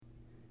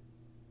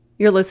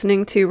You're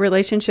listening to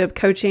Relationship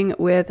Coaching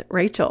with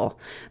Rachel.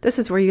 This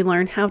is where you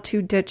learn how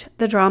to ditch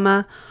the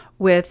drama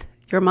with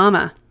your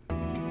mama.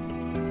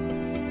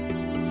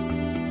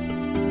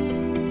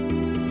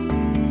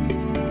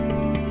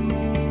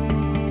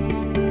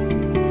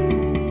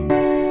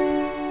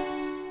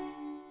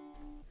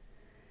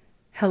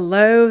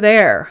 Hello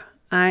there.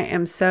 I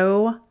am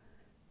so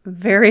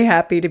very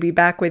happy to be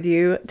back with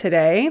you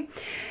today.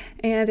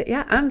 And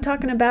yeah, I'm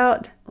talking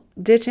about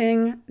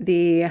ditching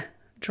the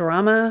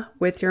drama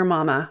with your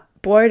mama.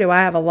 Boy, do I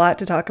have a lot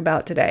to talk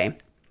about today.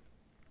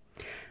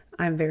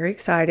 I'm very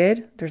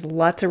excited. There's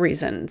lots of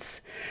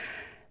reasons.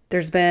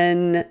 There's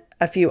been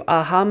a few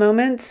aha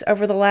moments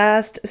over the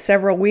last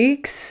several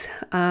weeks.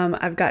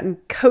 I've gotten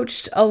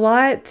coached a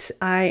lot.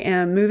 I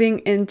am moving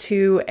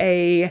into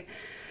a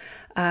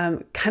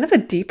kind of a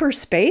deeper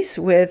space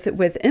with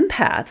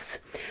empaths.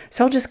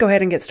 So I'll just go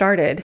ahead and get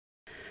started.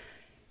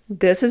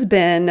 This has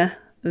been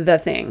the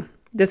thing.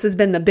 This has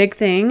been the big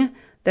thing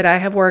that I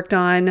have worked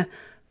on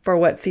for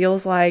what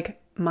feels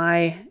like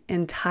my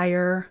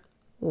entire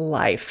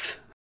life.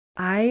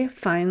 I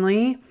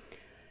finally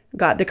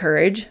got the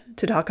courage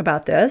to talk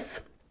about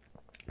this.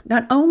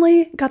 Not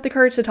only got the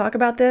courage to talk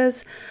about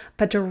this,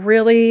 but to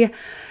really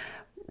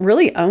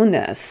own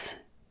this.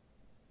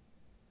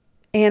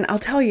 And I'll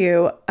tell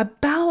you now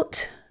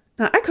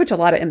I coach a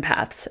lot of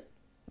empaths,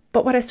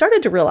 but what I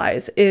started to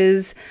realize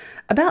is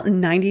about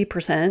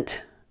 90%,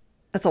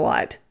 that's a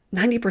lot,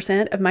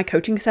 90% of my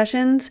coaching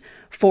sessions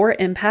for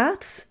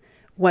empaths,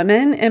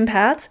 women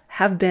empaths,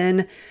 have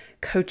been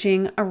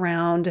coaching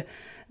around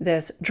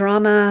this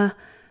drama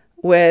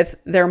with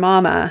their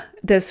mama,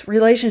 this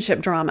relationship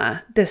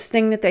drama, this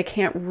thing that they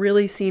can't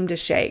really seem to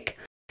shake.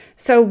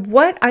 So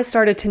what I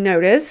started to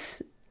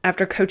notice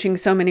after coaching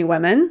so many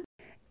women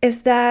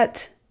is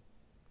that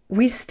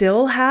you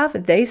still have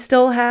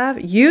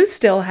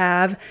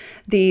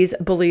these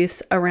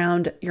beliefs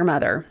around your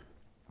mother.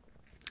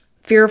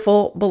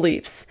 Fearful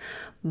beliefs,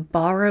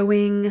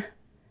 borrowing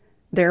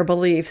their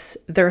beliefs,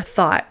 their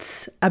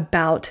thoughts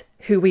about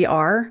who we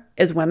are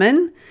as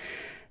women.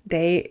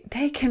 They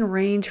can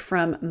range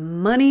from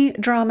money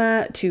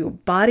drama to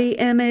body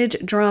image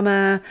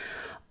drama,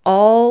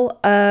 all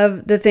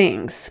of the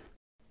things.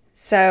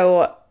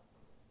 So,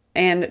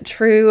 and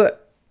true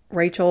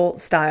Rachel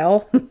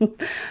style,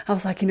 I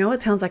was like,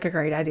 it sounds like a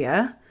great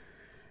idea,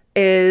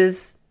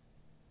 is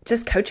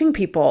just coaching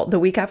people the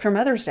week after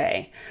Mother's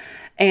Day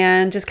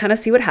and just kind of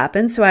see what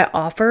happens. So I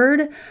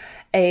offered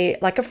a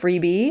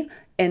freebie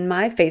in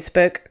my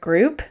Facebook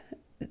group,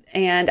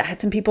 and I had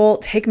some people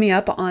take me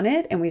up on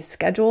it, and we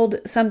scheduled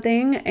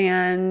something,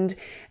 and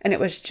it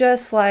was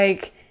just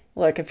like,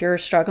 look, if you're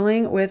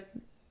struggling with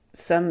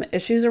some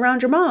issues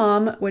around your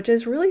mom, which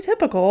is really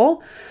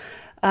typical,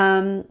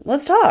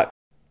 let's talk.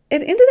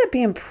 It ended up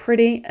being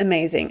pretty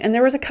amazing. And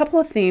there was a couple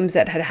of themes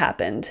that had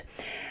happened.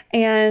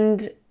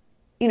 And,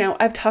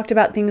 I've talked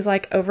about things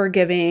like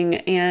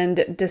overgiving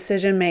and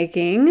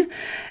decision-making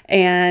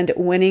and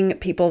winning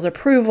people's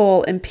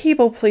approval and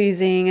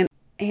people-pleasing.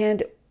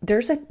 And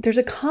there's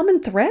a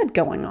common thread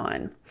going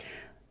on.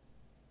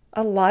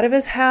 A lot of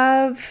us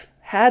have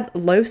had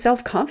low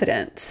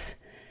self-confidence.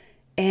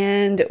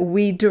 And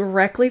we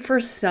directly, for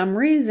some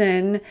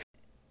reason,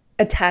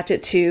 attach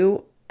it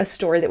to a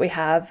story that we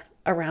have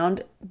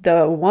around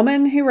the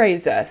woman who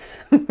raised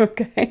us,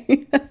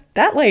 okay?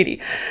 That lady.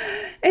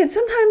 And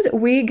sometimes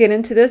we get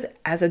into this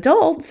as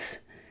adults,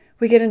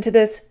 we get into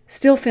this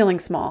still feeling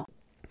small.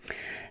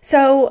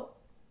 So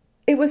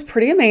it was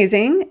pretty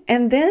amazing.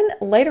 And then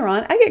later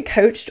on, I get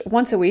coached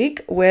once a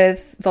week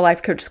with the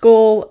Life Coach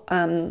School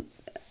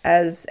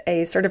as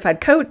a certified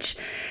coach.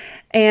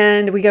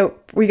 And we go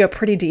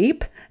pretty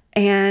deep.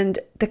 And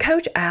the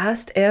coach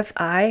asked if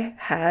I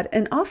had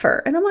an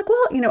offer. And I'm like,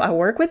 well, I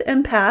work with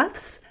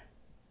empaths.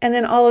 And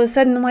then all of a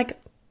sudden I'm like,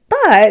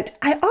 but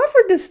I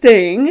offered this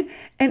thing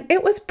and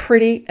it was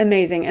pretty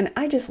amazing. And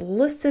I just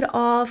listed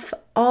off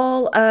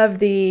all of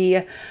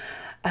the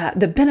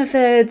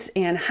benefits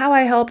and how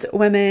I helped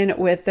women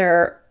with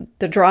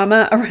the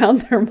drama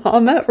around their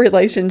mama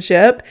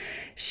relationship.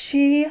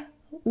 She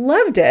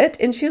loved it.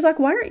 And she was like,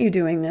 why aren't you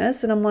doing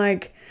this? And I'm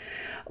like,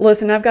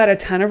 listen, I've got a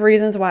ton of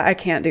reasons why I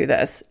can't do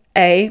this.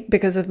 A,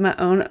 because of my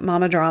own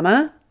mama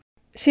drama.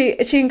 She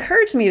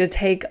encouraged me to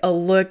take a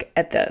look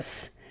at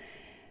this.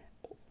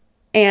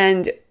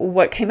 And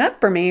what came up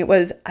for me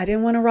was I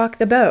didn't want to rock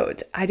the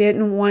boat. I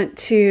didn't want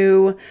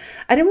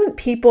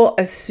people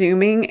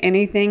assuming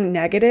anything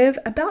negative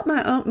about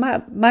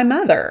my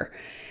mother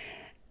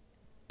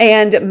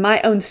and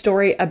my own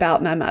story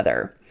about my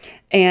mother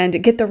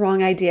and get the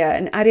wrong idea.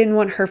 And I didn't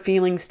want her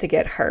feelings to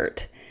get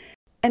hurt.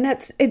 And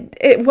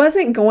it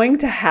wasn't going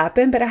to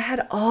happen, but I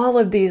had all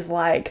of these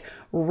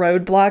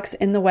roadblocks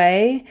in the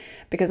way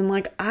because I'm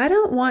like, I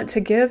don't want to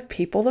give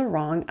people the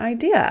wrong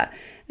idea.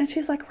 And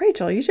she's like,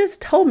 Rachel, you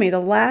just told me the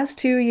last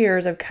 2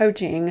 years of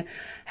coaching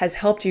has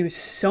helped you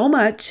so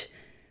much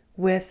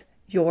with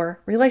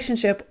your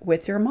relationship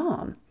with your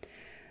mom.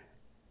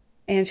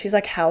 And she's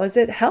like, how has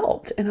it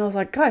helped? And I was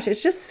like, gosh,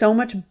 it's just so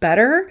much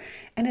better.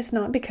 And it's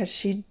not because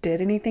she did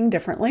anything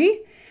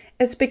differently.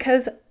 It's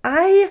because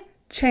I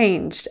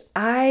changed.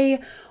 I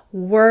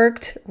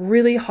worked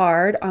really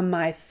hard on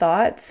my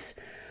thoughts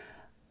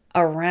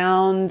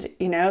around,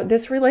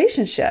 this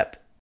relationship.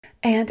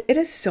 And it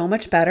is so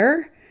much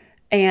better.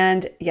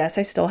 And yes,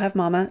 I still have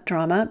mama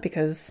drama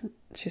because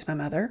she's my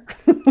mother.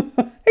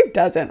 Who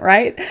doesn't,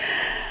 right?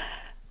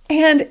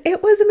 And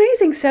it was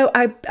amazing. So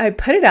I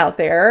put it out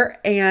there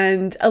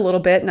and a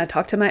little bit, and I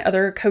talked to my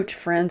other coach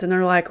friends, and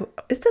they're like,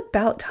 it's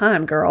about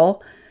time,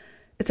 girl.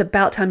 It's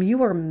about time. You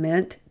were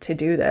meant to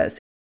do this.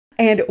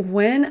 And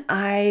when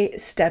I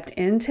stepped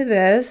into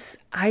this,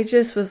 I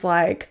just was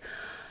like,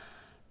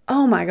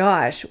 oh my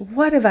gosh,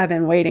 what have I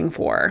been waiting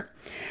for?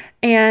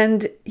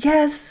 And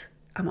yes,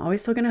 I'm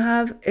always still going to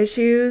have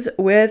issues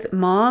with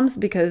moms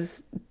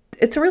because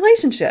it's a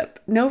relationship.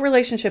 No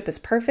relationship is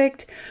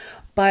perfect,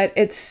 but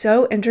it's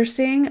so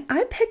interesting.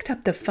 I picked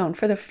up the phone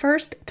for the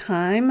first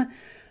time.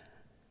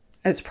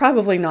 It's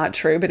probably not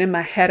true, but in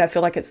my head, I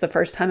feel like it's the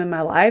first time in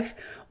my life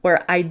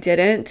where I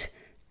didn't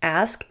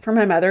ask for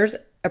my mother's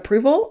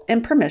approval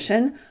and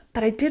permission,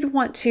 but I did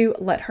want to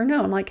let her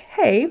know. I'm like,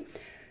 hey,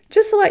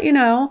 just to let you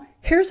know,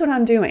 here's what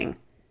I'm doing.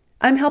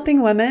 I'm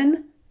helping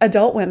women,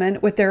 adult women,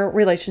 with their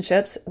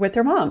relationships with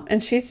their mom.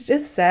 And she's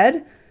just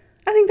said,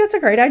 I think that's a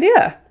great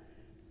idea.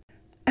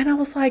 And I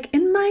was like,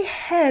 in my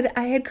head,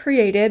 I had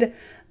created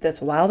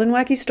this wild and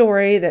wacky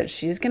story that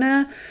she's going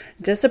to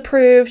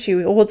disapprove. She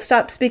will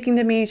stop speaking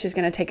to me. She's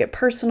going to take it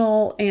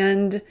personal.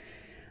 And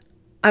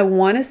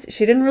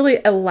she didn't really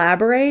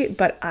elaborate,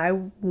 but I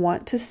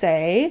want to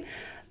say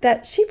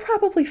that she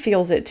probably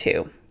feels it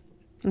too.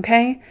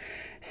 Okay.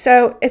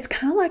 So it's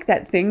kind of like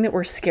that thing that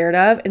we're scared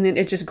of, and then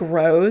it just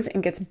grows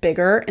and gets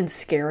bigger and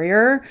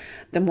scarier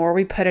the more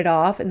we put it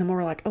off, and the more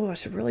we're like, oh, I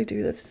should really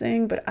do this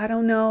thing, but I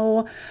don't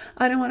know.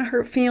 I don't want to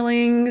hurt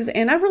feelings,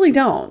 and I really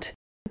don't.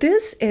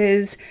 This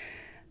is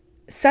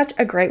such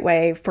a great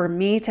way for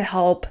me to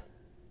help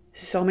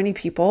so many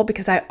people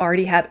because I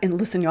already have, and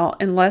listen, y'all,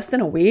 in less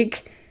than a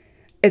week,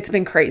 it's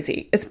been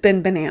crazy. It's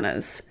been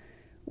bananas.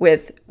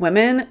 With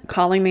women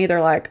calling me,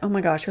 they're like, oh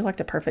my gosh, you're like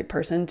the perfect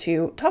person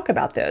to talk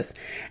about this.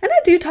 And I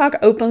do talk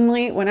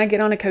openly when I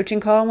get on a coaching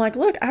call. I'm like,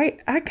 look, I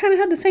kind of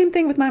had the same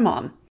thing with my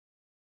mom.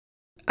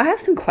 I have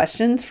some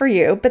questions for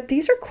you, but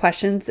these are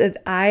questions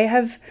that I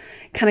have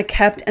kind of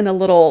kept in a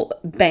little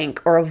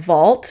bank or a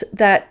vault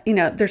that,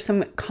 there's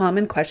some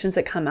common questions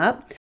that come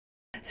up.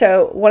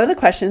 So one of the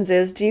questions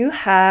is, do you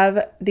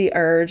have the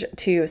urge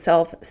to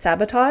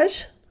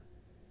self-sabotage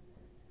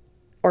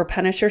or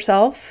punish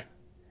yourself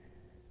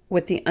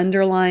with the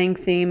underlying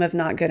theme of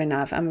not good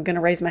enough? I'm going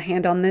to raise my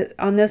hand on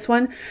this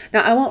one.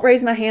 Now, I won't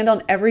raise my hand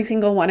on every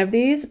single one of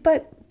these,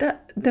 but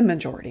the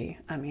majority.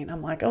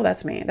 I'm like, oh,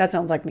 that's me. That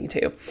sounds like me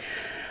too.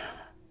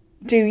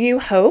 Do you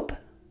hope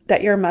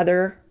that your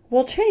mother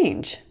will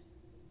change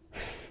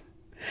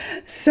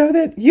so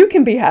that you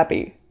can be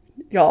happy?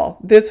 Y'all,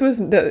 this was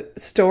the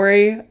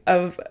story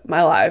of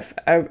my life.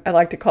 I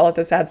like to call it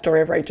the sad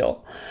story of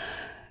Rachel.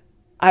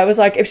 I was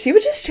like, if she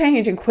would just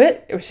change and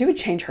quit, if she would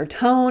change her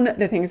tone,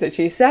 the things that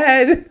she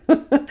said,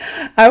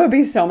 I would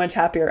be so much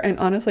happier. And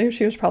honestly,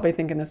 she was probably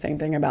thinking the same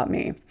thing about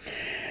me.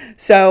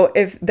 So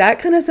if that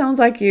kind of sounds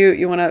like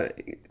you want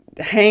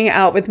to hang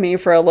out with me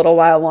for a little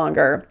while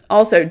longer.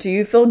 Also, do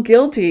you feel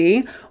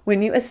guilty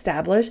when you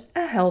establish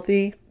a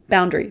healthy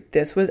boundary?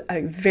 This was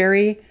a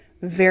very,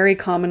 very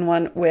common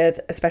one with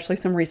especially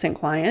some recent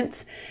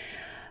clients.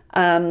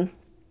 Only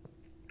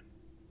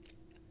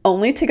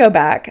to go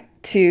back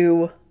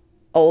to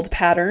old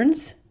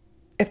patterns,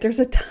 if there's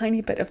a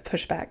tiny bit of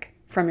pushback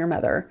from your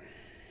mother,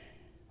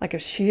 like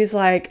if she's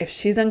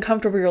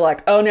uncomfortable, you're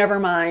like, oh, never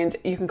mind.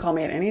 You can call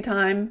me at any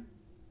time.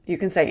 You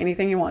can say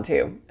anything you want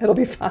to. It'll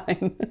be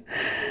fine.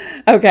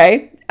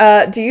 Okay.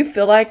 Do you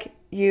feel like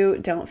you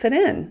don't fit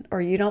in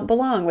or you don't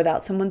belong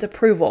without someone's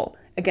approval?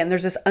 Again,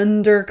 there's this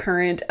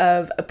undercurrent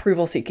of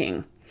approval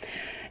seeking.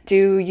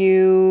 Do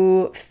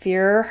you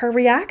fear her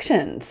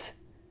reactions?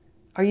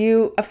 Are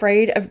you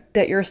afraid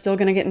that you're still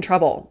going to get in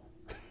trouble?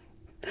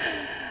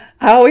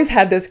 I always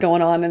had this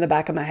going on in the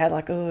back of my head,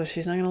 like, oh,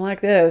 she's not going to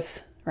like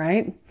this,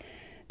 right?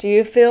 Do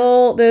you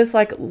feel this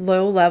like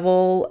low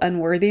level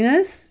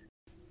unworthiness?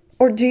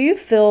 Or do you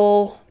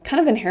feel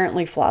kind of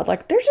inherently flawed?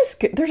 Like there's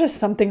just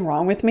something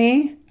wrong with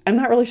me. I'm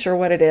not really sure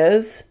what it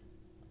is.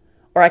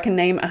 Or I can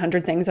name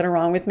 100 things that are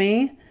wrong with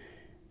me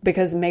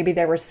because maybe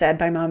they were said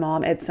by my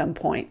mom at some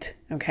point.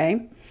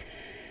 Okay.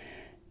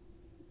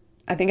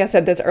 I think I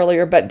said this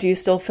earlier, but do you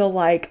still feel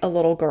like a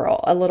little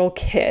girl, a little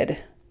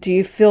kid? Do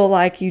you feel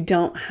like you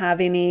don't have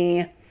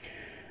any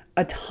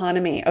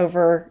autonomy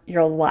over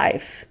your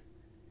life?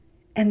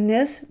 And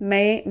this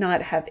may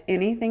not have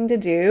anything to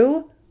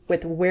do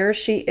with where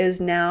she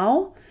is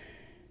now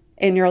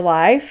in your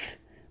life,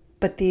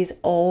 but these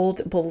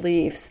old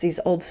beliefs, these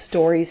old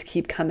stories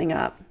keep coming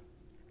up.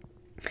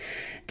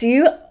 Do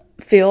you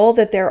feel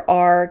that there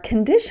are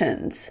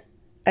conditions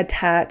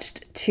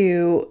attached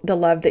to the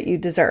love that you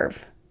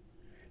deserve?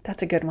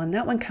 That's a good one.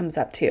 That one comes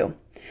up too.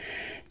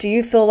 Do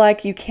you feel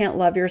like you can't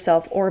love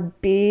yourself or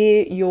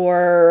be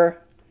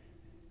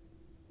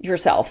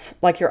yourself,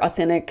 like your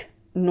authentic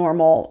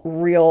normal,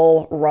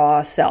 real,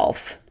 raw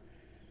self?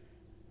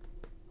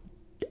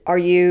 Are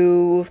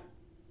you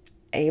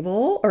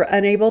able or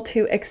unable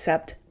to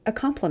accept a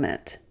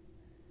compliment?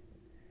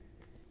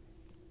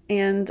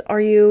 And are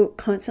you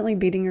constantly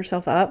beating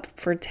yourself up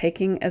for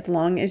taking as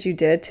long as you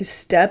did to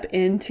step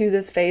into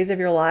this phase of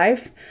your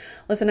life?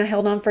 Listen, I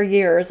held on for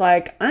years.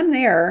 Like, I'm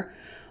there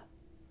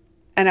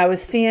and I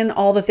was seeing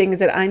all the things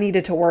that I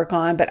needed to work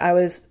on, but I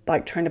was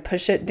like trying to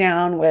push it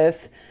down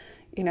with,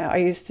 I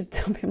used to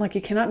tell people, like,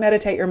 you cannot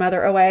meditate your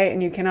mother away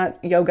and you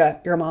cannot yoga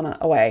your mama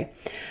away.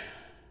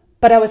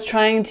 But I was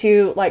trying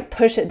to like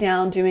push it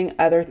down doing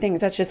other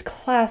things. That's just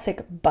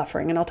classic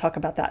buffering. And I'll talk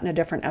about that in a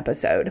different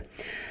episode.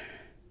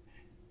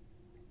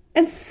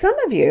 And some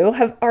of you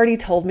have already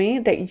told me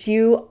that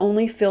you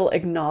only feel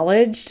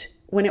acknowledged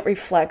when it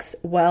reflects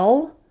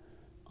well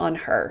on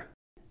her.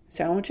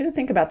 So I want you to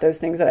think about those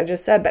things that I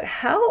just said. But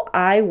how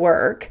I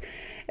work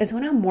is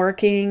when I'm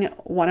working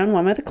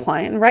one-on-one with a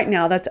client. And right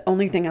now, that's the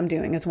only thing I'm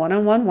doing is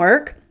one-on-one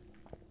work.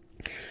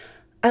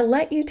 I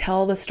let you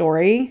tell the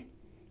story.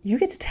 You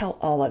get to tell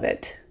all of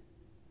it.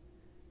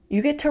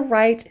 You get to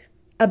write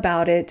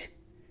about it.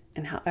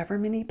 And however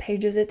many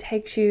pages it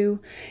takes you,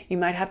 you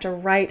might have to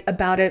write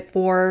about it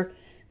for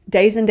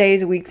days and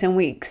days, weeks and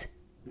weeks.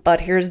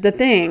 But here's the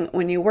thing.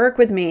 When you work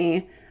with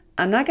me,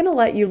 I'm not going to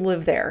let you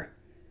live there.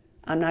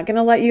 I'm not going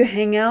to let you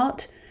hang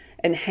out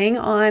and hang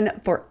on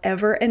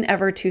forever and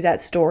ever to that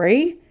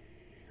story.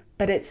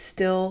 But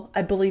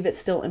I believe it's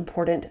still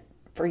important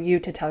for you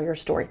to tell your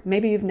story.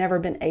 Maybe you've never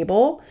been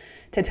able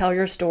to tell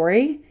your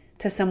story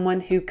to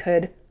someone who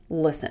could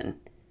listen.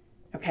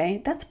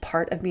 Okay? That's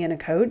part of being a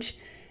coach.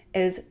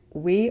 Is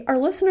we are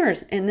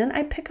listeners. And then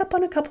I pick up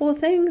on a couple of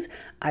things.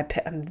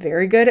 I'm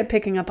very good at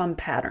picking up on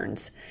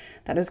patterns.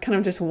 That is kind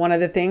of just one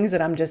of the things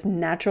that I'm just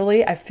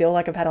naturally, I feel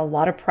like I've had a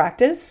lot of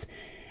practice.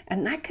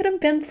 And that could have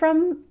been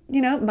from,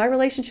 my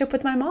relationship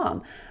with my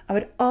mom. I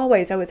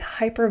was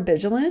hyper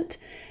vigilant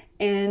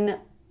in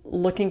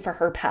looking for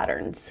her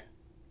patterns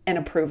and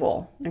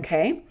approval.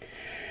 Okay.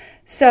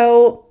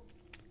 So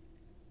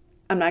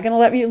I'm not going to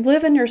let you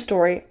live in your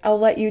story. I'll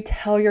let you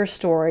tell your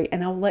story,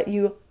 and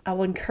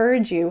I'll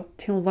encourage you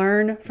to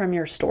learn from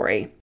your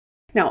story.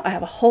 Now, I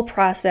have a whole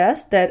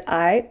process that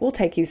I will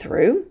take you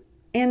through,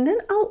 and then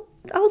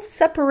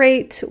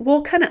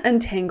we'll kind of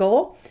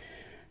untangle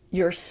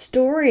your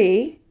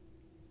story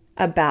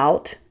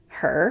about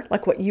her,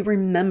 like what you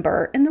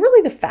remember, and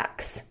really the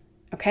facts.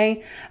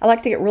 Okay. I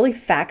like to get really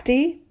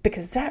facty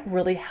because that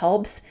really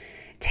helps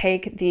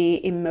take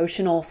the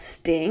emotional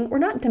sting. We're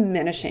not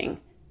diminishing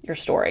your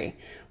story.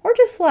 We're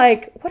just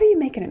like, what are you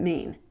making it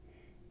mean?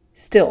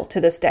 Still to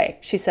this day.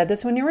 She said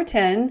this when you were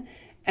 10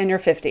 and you're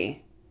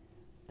 50.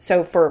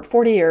 So for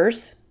 40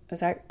 years, is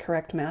that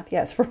correct math?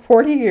 Yes, for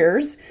 40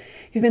 years,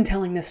 you've been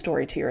telling this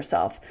story to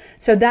yourself.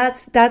 So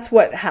that's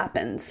what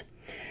happens.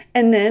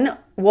 And then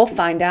we'll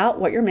find out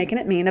what you're making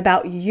it mean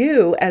about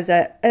you as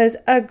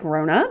a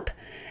grown-up.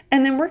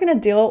 And then we're going to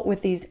deal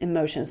with these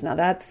emotions. Now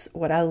that's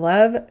what I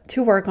love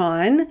to work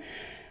on.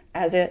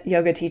 As a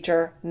yoga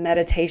teacher,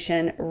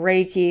 meditation,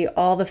 Reiki,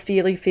 all the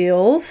feely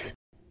feels,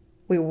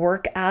 we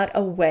work out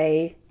a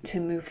way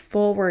to move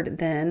forward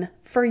then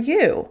for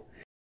you.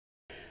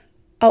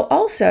 I'll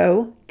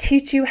also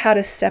teach you how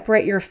to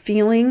separate your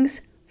feelings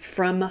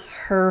from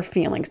her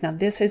feelings. Now,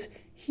 this is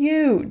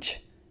huge,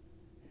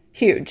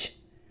 huge.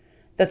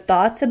 The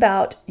thoughts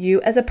about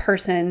you as a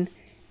person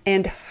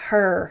and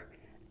her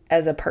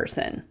as a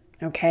person.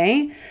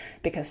 Okay?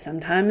 Because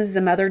sometimes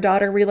the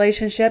mother-daughter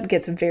relationship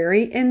gets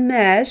very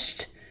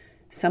enmeshed.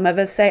 Some of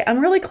us say, I'm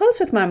really close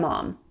with my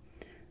mom.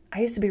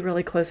 I'm still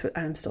really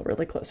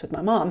close with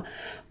my mom.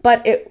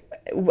 But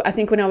I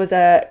think when I was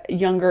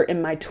younger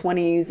in my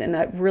 20s and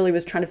I really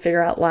was trying to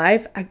figure out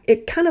life,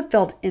 it kind of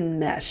felt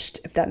enmeshed,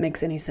 if that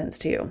makes any sense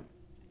to you.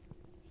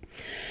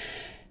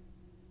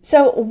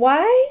 So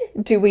why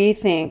do we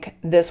think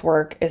this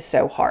work is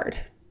so hard?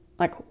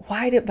 Like,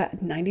 why did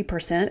about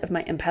 90% of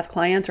my empath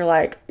clients are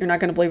like, you're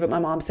not going to believe what my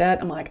mom said?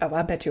 I'm like, oh,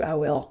 I bet you I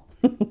will.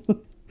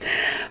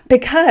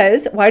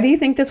 Because why do you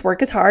think this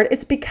work is hard?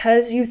 It's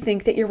because you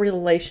think that your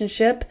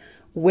relationship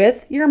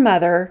with your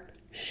mother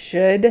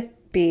should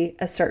be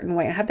a certain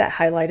way. I have that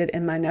highlighted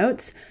in my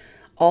notes,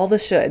 all the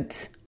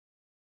shoulds.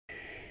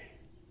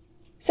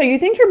 So you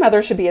think your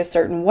mother should be a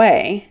certain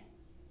way.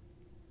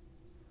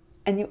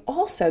 And you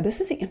also,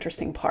 this is the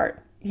interesting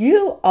part,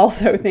 you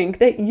also think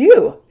that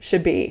you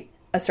should be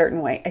a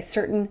certain way, a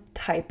certain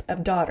type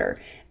of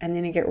daughter. And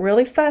then you get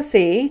really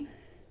fussy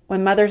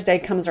when Mother's Day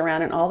comes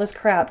around and all this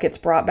crap gets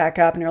brought back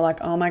up and you're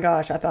like, oh my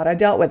gosh, I thought I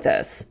dealt with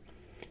this.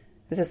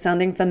 Is this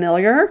sounding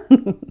familiar?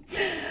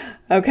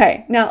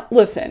 Okay, now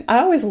listen, I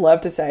always love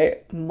to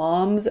say,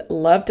 moms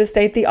love to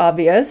state the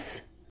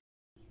obvious.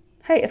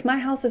 Hey, if my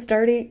house is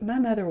dirty, my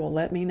mother will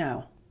let me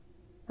know,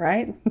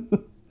 right?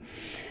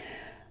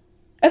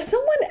 If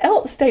someone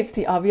else states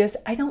the obvious,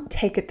 I don't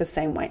take it the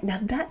same way. Now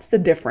that's the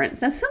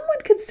difference. Now someone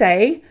could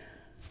say,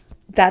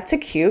 that's a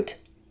cute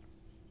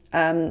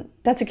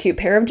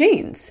pair of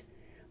jeans.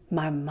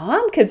 My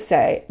mom could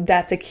say,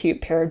 that's a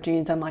cute pair of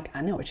jeans. I'm like,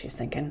 I know what she's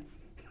thinking.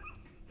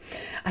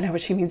 I know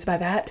what she means by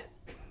that.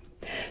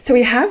 So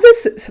we have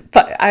this,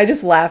 I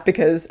just laugh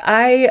because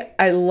I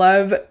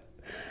love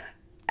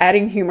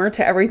adding humor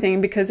to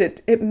everything because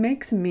it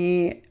makes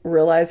me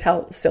realize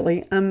how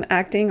silly I'm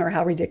acting or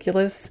how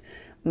ridiculous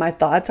my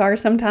thoughts are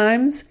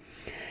sometimes.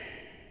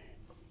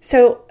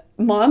 So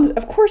moms,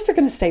 of course, they're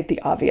going to state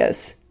the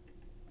obvious.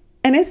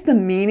 And it's the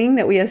meaning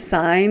that we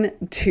assign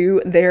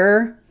to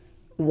their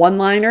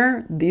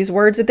one-liner, these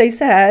words that they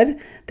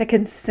said, that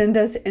can send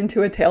us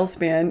into a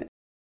tailspin.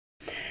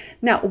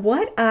 Now,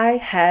 what I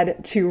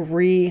had to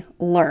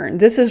relearn,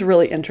 this is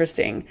really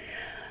interesting.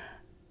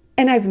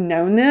 And I've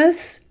known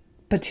this,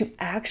 but to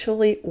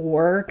actually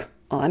work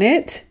on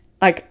it,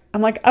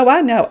 I'm like, oh,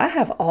 I know. I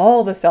have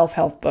all the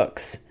self-help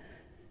books.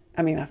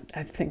 I mean,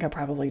 I think I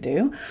probably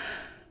do.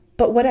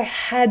 But what I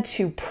had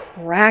to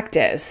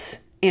practice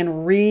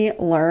and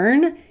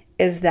relearn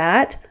is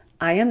that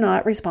I am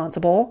not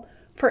responsible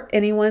for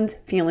anyone's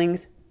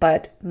feelings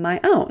but my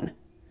own.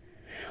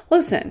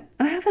 Listen,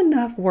 I have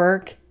enough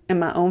work and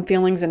my own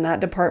feelings in that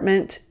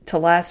department to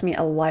last me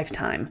a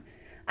lifetime.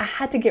 I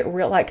had to get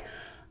real,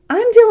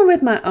 I'm dealing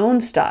with my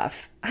own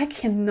stuff. I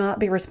cannot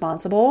be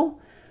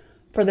responsible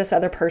for this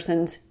other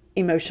person's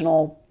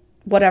emotional,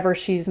 whatever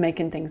she's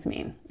making things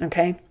mean,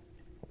 okay?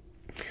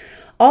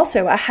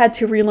 Also, I had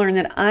to relearn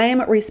that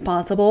I'm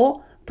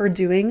responsible for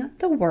doing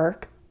the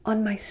work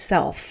on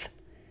myself.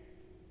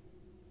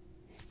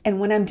 And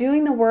when I'm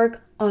doing the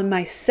work on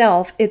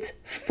myself, it's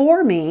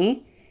for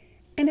me,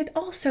 and it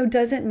also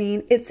doesn't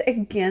mean it's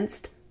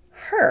against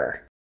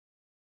her.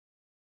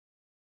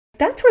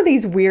 That's where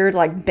these weird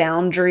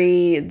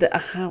boundary,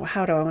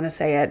 how do I want to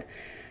say it?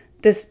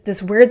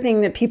 This weird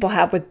thing that people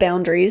have with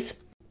boundaries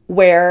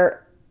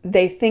where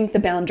they think the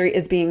boundary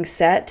is being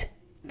set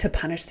to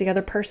punish the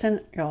other person.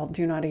 Y'all,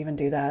 do not even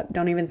do that.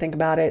 Don't even think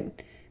about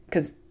it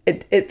because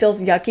it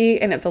feels yucky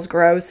and it feels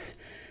gross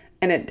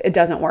and it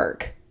doesn't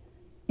work.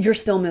 You're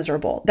still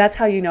miserable. That's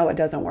how you know it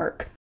doesn't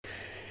work.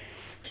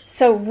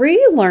 So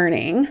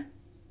relearning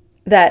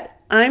that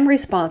I'm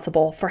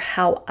responsible for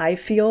how I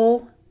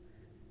feel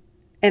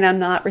and I'm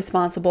not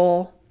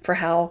responsible for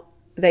how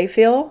they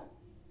feel,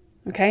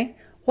 okay?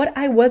 What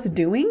I was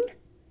doing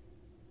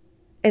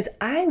is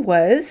I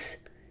was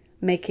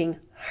making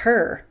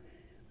her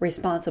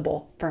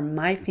responsible for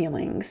my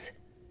feelings.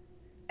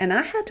 And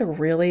I had to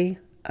really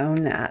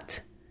own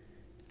that.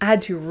 I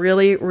had to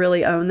really,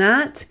 really own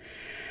that.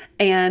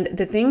 And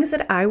the things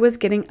that I was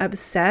getting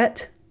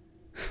upset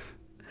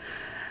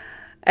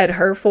at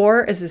her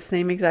for is the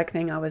same exact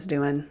thing I was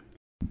doing.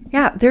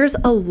 Yeah, there's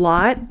a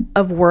lot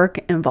of work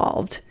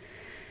involved.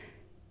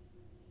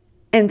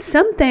 And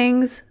some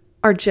things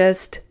are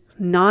just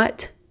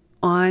not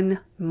on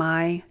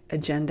my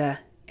agenda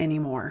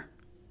anymore.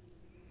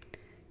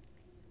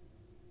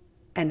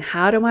 And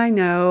how do I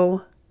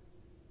know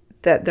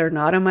that they're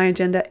not on my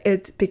agenda?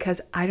 It's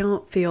because I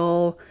don't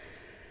feel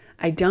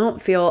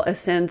a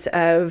sense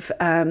of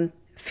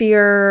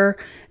fear,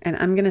 and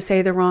I'm going to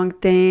say the wrong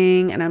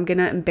thing, and I'm going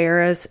to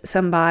embarrass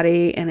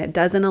somebody, and it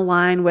doesn't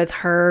align with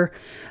her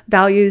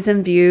values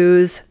and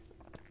views.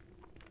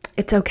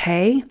 It's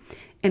okay,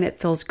 and it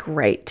feels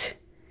great.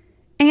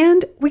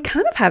 And we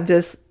kind of have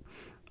this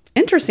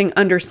interesting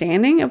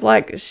understanding of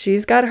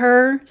she's got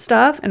her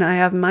stuff, and I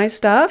have my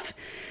stuff.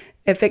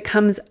 If it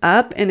comes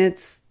up and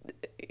it's,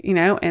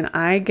 and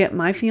I get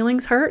my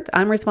feelings hurt,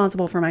 I'm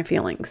responsible for my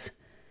feelings.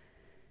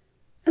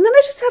 And then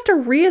I just have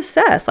to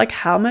reassess,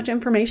 how much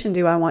information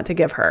do I want to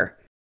give her?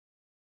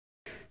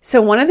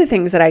 So one of the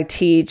things that I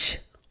teach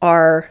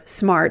are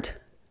SMART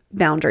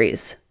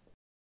boundaries,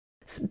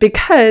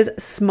 because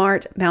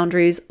SMART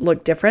boundaries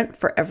look different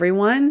for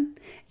everyone,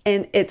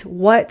 and it's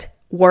what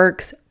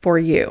works for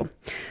you.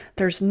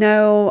 There's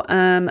no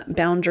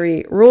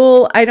boundary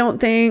rule, I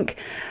don't think.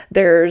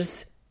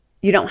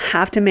 You don't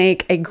have to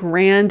make a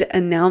grand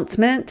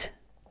announcement.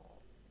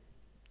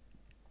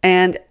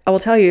 And I will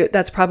tell you,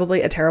 that's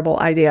probably a terrible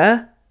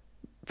idea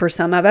for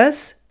some of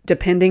us,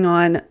 depending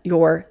on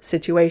your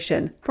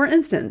situation. For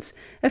instance,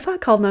 if I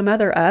called my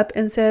mother up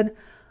and said,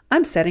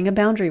 I'm setting a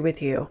boundary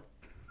with you,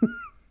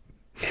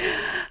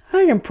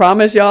 I can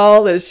promise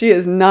y'all that she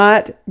is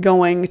not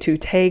going to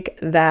take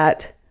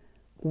that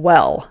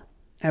well,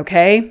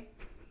 okay?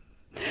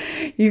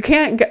 You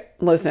can't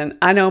listen,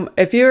 I know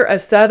if you're a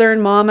Southern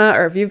mama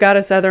or if you've got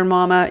a Southern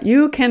mama,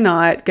 you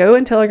cannot go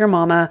and tell your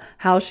mama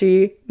how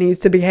she needs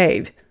to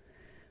behave.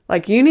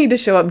 You need to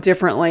show up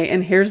differently,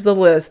 and here's the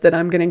list that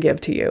I'm going to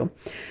give to you.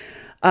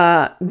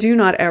 Do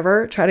not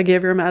ever try to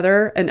give your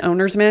mother an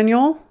owner's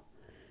manual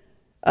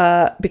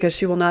because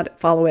she will not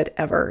follow it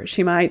ever.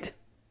 She might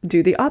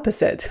do the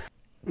opposite.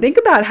 Think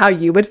about how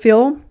you would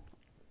feel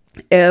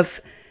if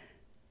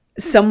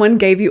someone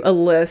gave you a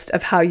list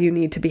of how you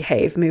need to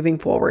behave moving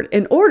forward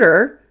in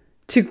order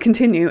to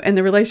continue in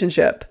the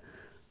relationship.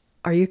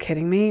 Are you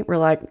kidding me?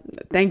 We're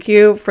thank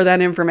you for that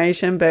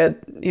information, but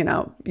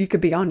you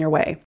could be on your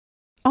way.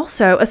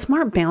 Also, a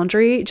SMART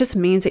boundary just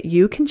means that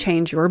you can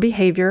change your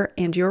behavior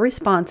and your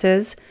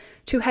responses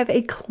to have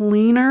a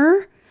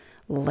cleaner,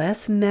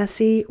 less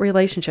messy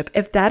relationship.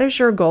 If that is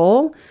your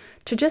goal,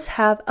 to just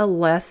have a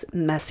less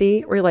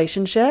messy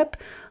relationship,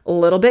 a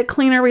little bit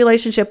cleaner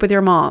relationship with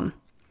your mom.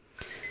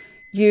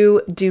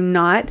 You do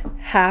not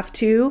have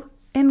to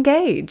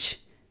engage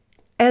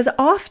as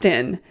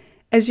often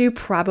as you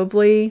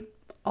probably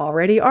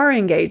already are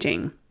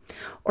engaging,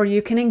 or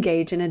you can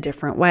engage in a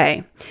different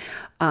way.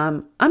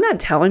 I'm not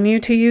telling you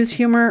to use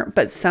humor,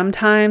 but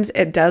sometimes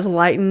it does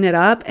lighten it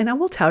up. And I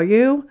will tell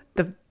you,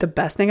 the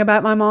best thing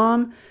about my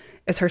mom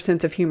is her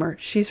sense of humor.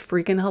 She's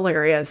freaking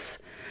hilarious.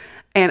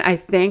 And I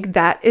think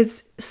that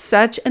is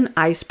such an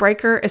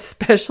icebreaker,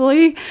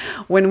 especially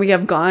when we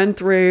have gone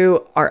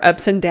through our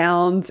ups and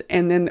downs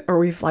or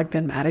we've like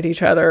been mad at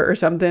each other or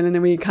something. And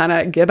then we kind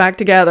of get back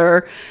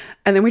together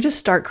and then we just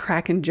start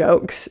cracking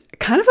jokes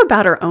kind of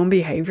about our own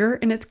behavior.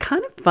 And it's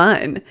kind of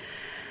fun.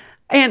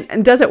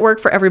 And does it work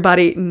for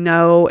everybody?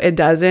 No, it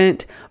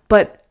doesn't.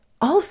 But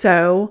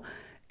also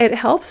it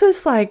helps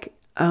us like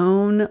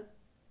own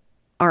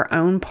our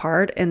own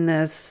part in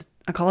this,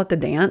 I call it the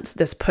dance,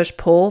 this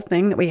push-pull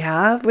thing that we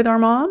have with our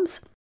moms.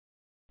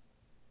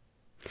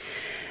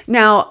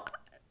 Now,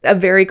 a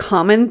very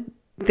common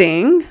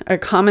thing, a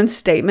common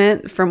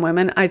statement from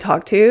women I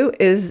talk to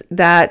is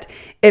that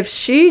if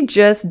she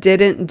just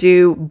didn't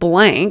do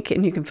blank,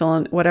 and you can fill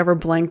in whatever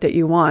blank that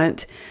you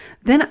want,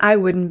 then I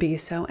wouldn't be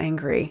so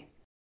angry.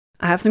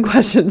 I have some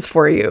questions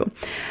for you.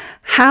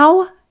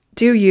 How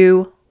do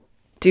you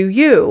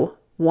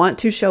want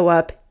to show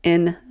up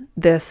in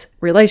this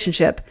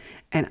relationship?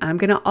 And I'm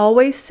going to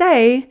always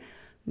say,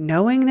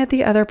 knowing that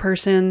the other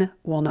person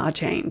will not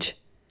change.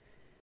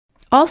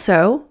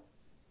 Also,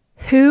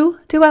 who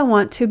do I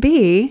want to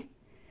be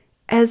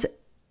as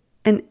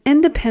an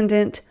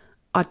independent,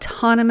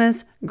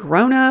 autonomous,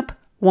 grown-up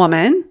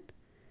woman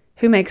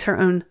who makes her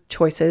own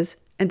choices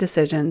and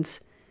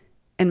decisions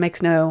and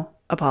makes no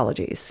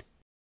apologies?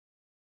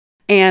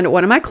 And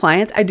one of my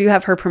clients, I do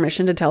have her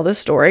permission to tell this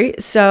story.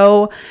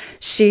 So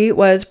she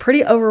was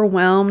pretty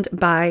overwhelmed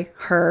by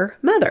her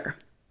mother.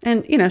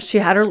 And, she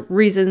had her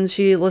reasons.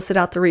 She listed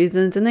out the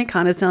reasons and they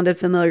kind of sounded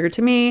familiar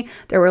to me.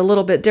 They were a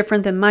little bit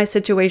different than my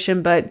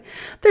situation, but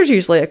there's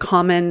usually a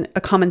common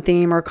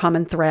theme or a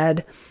common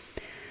thread.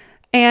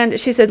 And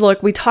she said,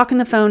 look, we talk on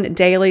the phone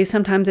daily.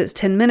 Sometimes it's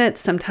 10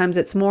 minutes, sometimes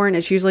it's more, and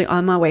it's usually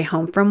on my way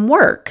home from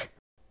work.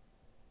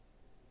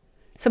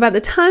 So by the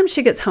time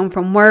she gets home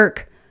from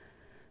work,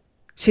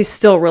 she's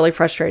still really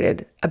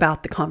frustrated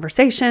about the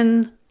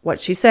conversation, what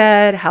she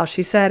said, how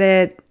she said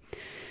it,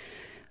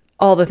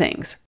 all the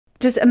things.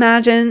 Just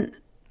imagine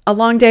a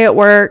long day at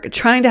work,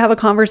 trying to have a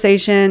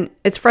conversation.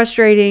 It's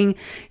frustrating.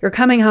 You're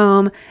coming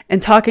home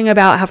and talking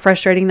about how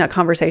frustrating that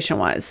conversation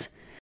was.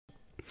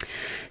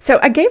 So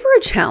I gave her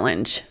a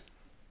challenge.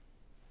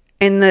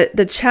 And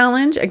the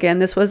challenge, again,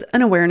 this was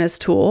an awareness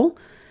tool,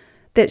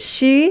 that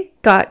she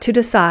got to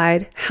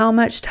decide how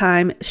much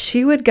time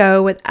she would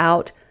go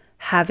without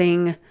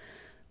having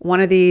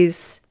one of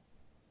these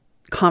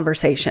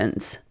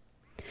conversations.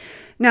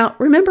 Now,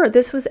 remember,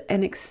 this was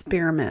an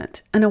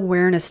experiment, an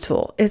awareness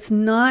tool. It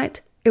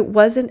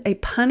wasn't a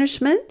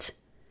punishment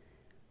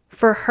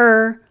for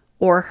her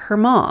or her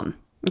mom.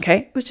 Okay.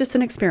 It was just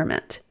an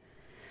experiment.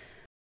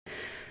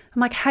 I'm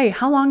like, hey,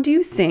 how long do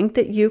you think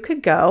that you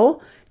could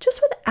go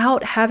just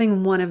without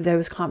having one of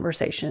those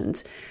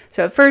conversations?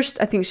 So at first,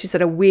 I think she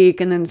said a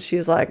week, and then she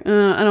was like,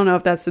 I don't know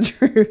if that's the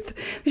truth.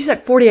 She's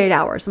like 48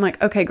 hours. I'm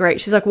like, okay,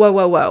 great. She's like,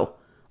 whoa.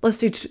 Let's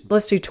do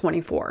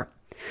 24.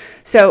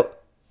 So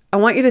I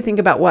want you to think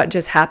about what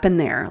just happened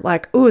there.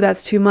 Like, ooh,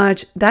 that's too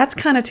much. That's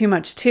kind of too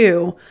much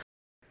too.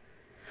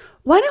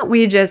 Why don't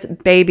we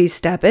just baby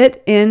step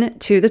it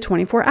into the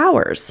 24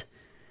 hours?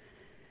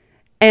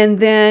 And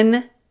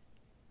then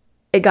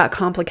it got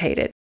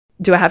complicated.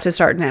 Do I have to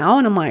start now?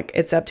 And I'm like,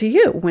 it's up to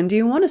you. When do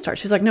you want to start?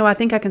 She's like, no, I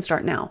think I can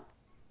start now.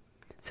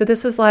 So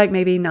this was like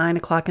maybe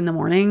 9:00 in the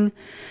morning.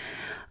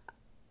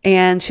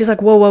 And she's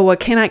like, whoa.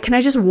 Can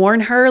I just warn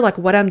her like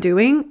what I'm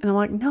doing? And I'm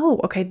like, no,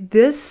 okay,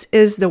 this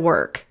is the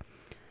work.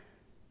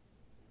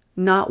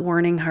 Not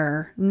warning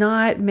her,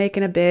 not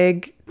making a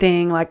big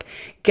thing. Like,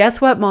 guess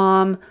what,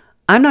 mom?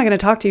 I'm not going to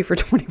talk to you for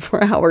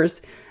 24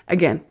 hours.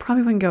 Again,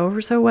 probably wouldn't go over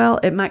so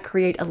well. It might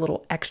create a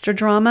little extra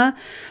drama,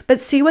 but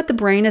see what the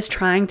brain is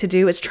trying to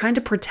do. It's trying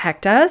to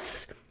protect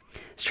us.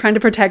 It's trying to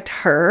protect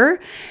her.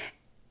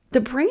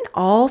 The brain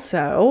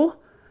also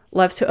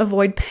loves to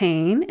avoid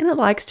pain, and it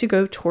likes to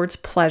go towards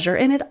pleasure,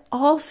 and it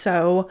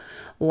also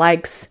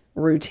likes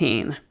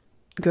routine.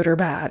 Good or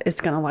bad,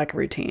 it's going to like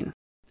routine.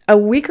 A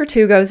week or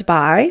two goes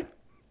by,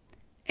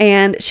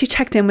 and she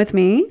checked in with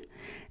me,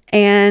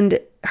 and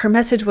her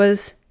message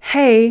was,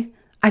 hey,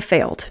 I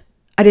failed.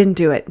 I didn't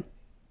do it.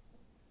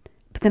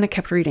 But then I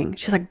kept reading.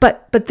 She's like,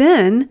 but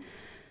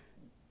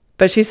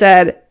she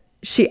said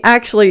she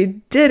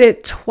actually did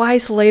it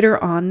twice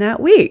later on that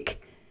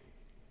week.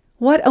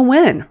 What a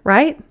win,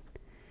 right?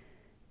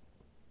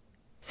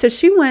 So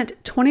she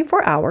went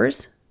 24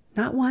 hours,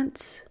 not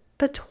once,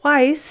 but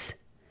twice,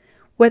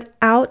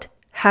 without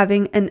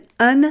having an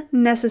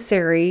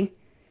unnecessary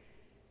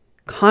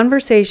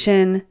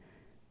conversation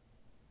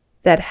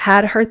that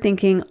had her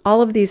thinking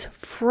all of these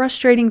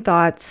frustrating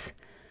thoughts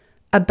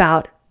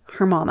about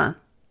her mama.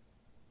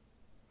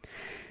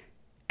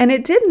 And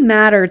it didn't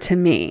matter to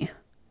me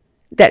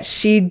that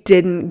she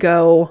didn't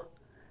go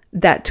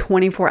that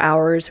 24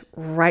 hours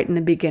right in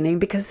the beginning,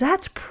 because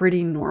that's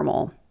pretty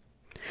normal.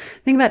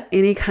 Think about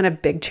any kind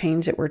of big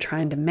change that we're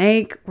trying to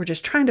make. We're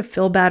just trying to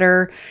feel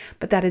better.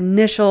 But that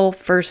initial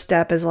first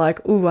step is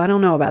like, ooh, I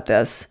don't know about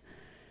this.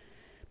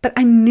 But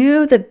I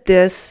knew that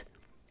this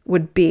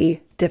would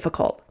be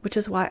difficult, which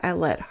is why I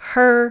let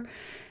her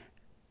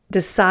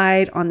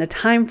decide on the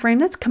time frame.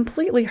 That's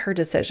completely her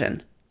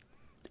decision.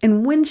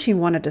 And when she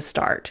wanted to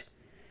start.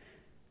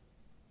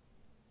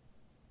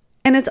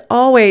 And it's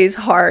always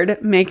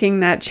hard making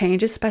that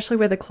change, especially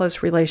with a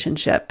close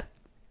relationship.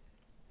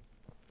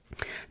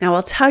 Now,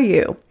 I'll tell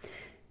you,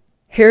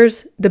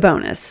 here's the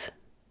bonus.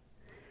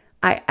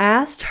 I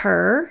asked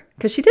her,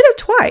 because she did it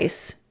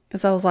twice,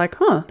 because I was like,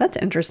 that's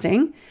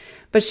interesting.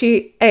 But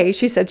she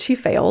said she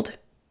failed,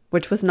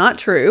 which was not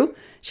true.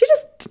 She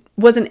just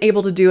wasn't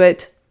able to do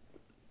it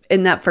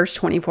in that first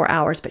 24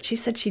 hours. But she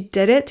said she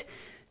did it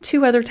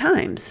 2 other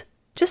times,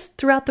 just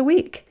throughout the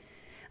week.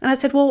 And I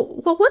said, well,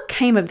 what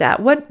came of that?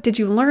 What did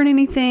you learn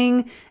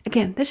anything?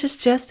 Again, this is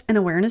just an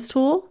awareness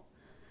tool.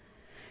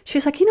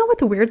 She's like, you know what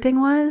the weird thing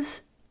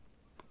was?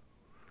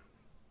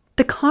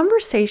 The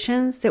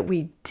conversations that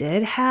we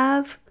did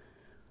have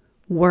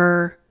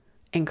were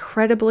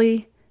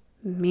incredibly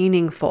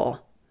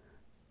meaningful.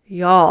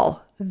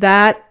 Y'all,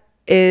 that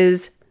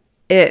is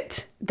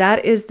it.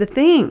 That is the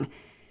thing.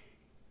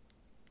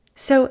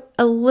 So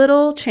a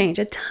little change,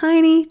 a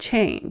tiny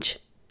change,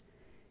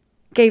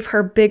 gave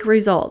her big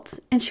results,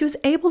 and she was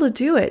able to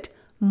do it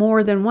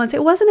more than once.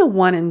 It wasn't a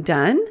one and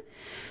done.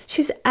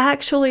 She's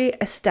actually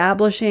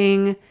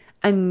establishing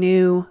a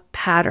new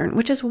pattern,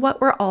 which is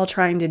what we're all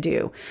trying to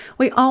do.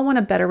 We all want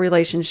a better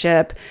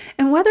relationship,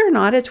 and whether or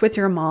not it's with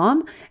your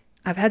mom,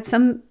 I've had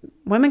some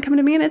women come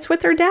to me and it's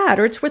with their dad,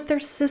 or it's with their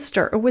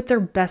sister, or with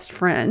their best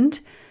friend,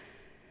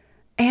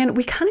 and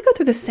we kind of go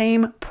through the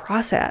same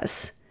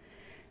process.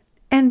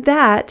 And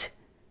that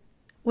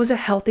was a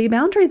healthy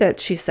boundary that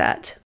she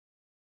set.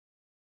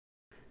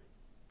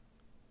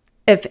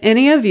 If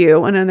any of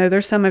you, and I know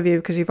there's some of you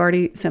because you've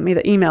already sent me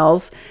the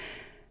emails,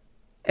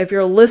 if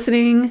you're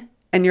listening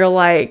and you're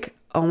like,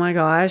 oh my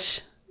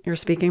gosh, you're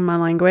speaking my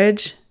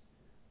language.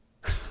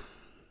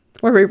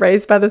 Were we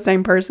raised by the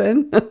same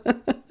person?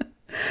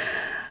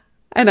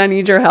 And I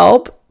need your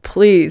help.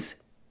 Please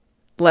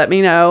let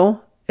me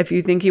know if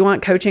you think you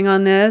want coaching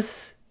on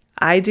this.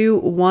 I do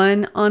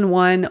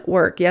one-on-one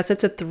work. Yes,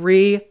 it's a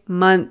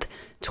 3-month,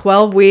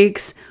 12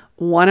 weeks,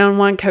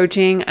 one-on-one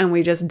coaching, and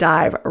we just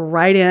dive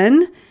right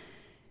in.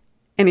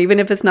 And even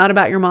if it's not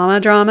about your mama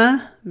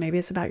drama, maybe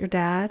it's about your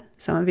dad.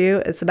 Some of you,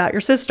 it's about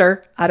your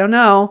sister. I don't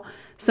know.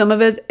 Some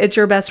of it, it's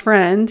your best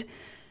friend.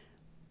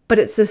 But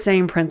it's the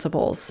same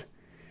principles.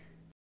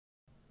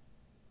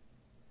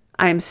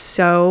 I am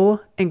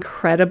so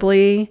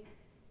incredibly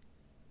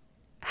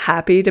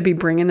happy to be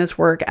bringing this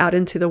work out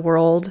into the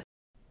world.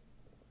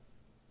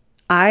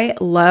 I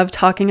love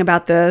talking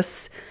about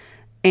this,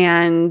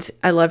 and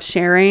I love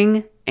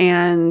sharing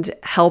and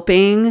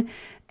helping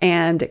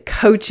and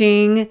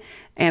coaching.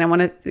 And I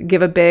want to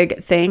give a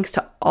big thanks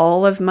to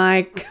all of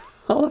my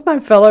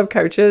fellow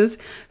coaches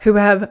who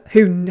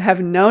have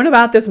known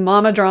about this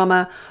mama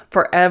drama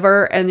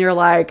forever. And you're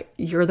like,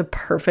 you're the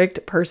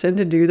perfect person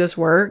to do this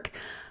work.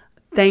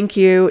 Thank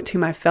you to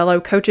my fellow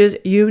coaches.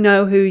 You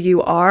know who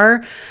you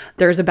are.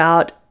 There's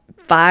about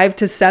 5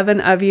 to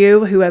 7 of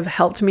you who have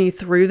helped me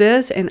through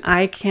this. And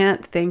I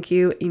can't thank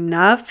you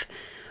enough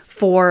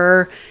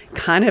for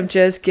kind of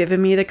just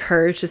giving me the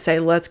courage to say,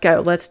 let's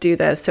go, let's do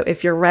this. So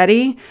if you're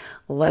ready,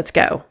 let's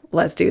go.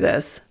 Let's do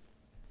this.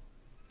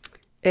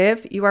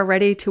 If you are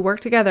ready to work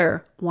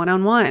together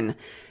one-on-one,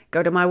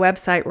 go to my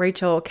website,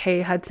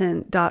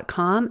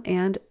 rachelkhudson.com,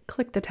 and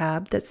click the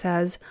tab that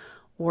says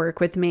work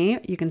with me.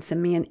 You can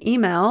send me an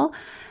email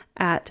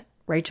at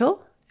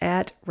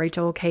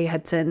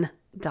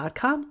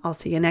rachel@rachelkhudson.com. I'll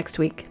see you next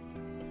week.